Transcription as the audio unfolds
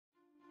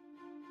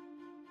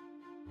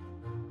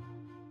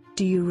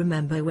Do you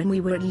remember when we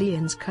were at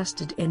Leon's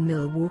Custard in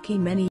Milwaukee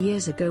many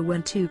years ago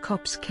when two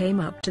cops came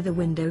up to the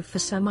window for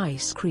some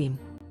ice cream?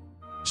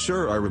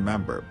 Sure, I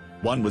remember.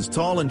 One was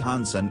tall and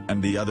handsome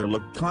and the other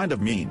looked kind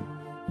of mean.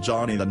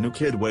 Johnny the new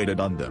kid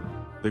waited on them.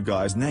 The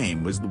guy's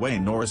name was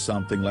Dwayne or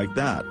something like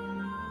that.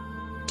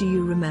 Do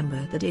you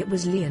remember that it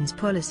was Leon's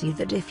policy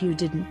that if you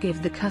didn't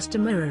give the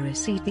customer a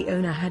receipt the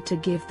owner had to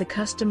give the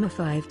customer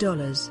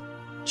 $5?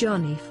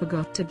 Johnny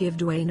forgot to give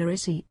Dwayne a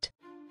receipt.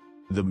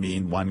 The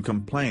mean one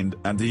complained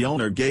and the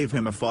owner gave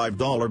him a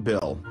 $5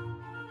 bill.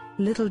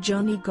 Little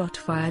Johnny got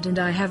fired and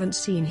I haven't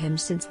seen him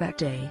since that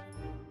day.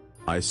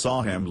 I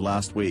saw him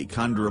last week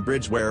under a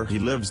bridge where he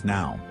lives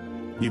now.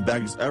 He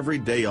begs every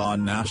day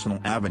on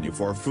National Avenue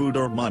for food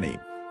or money.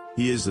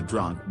 He is a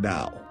drunk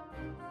now.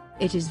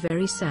 It is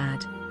very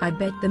sad. I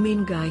bet the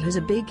mean guy has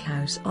a big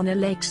house on a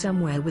lake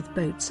somewhere with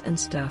boats and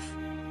stuff.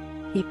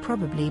 He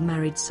probably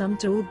married some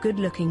tall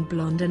good-looking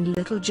blonde and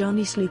little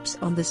Johnny sleeps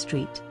on the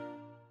street.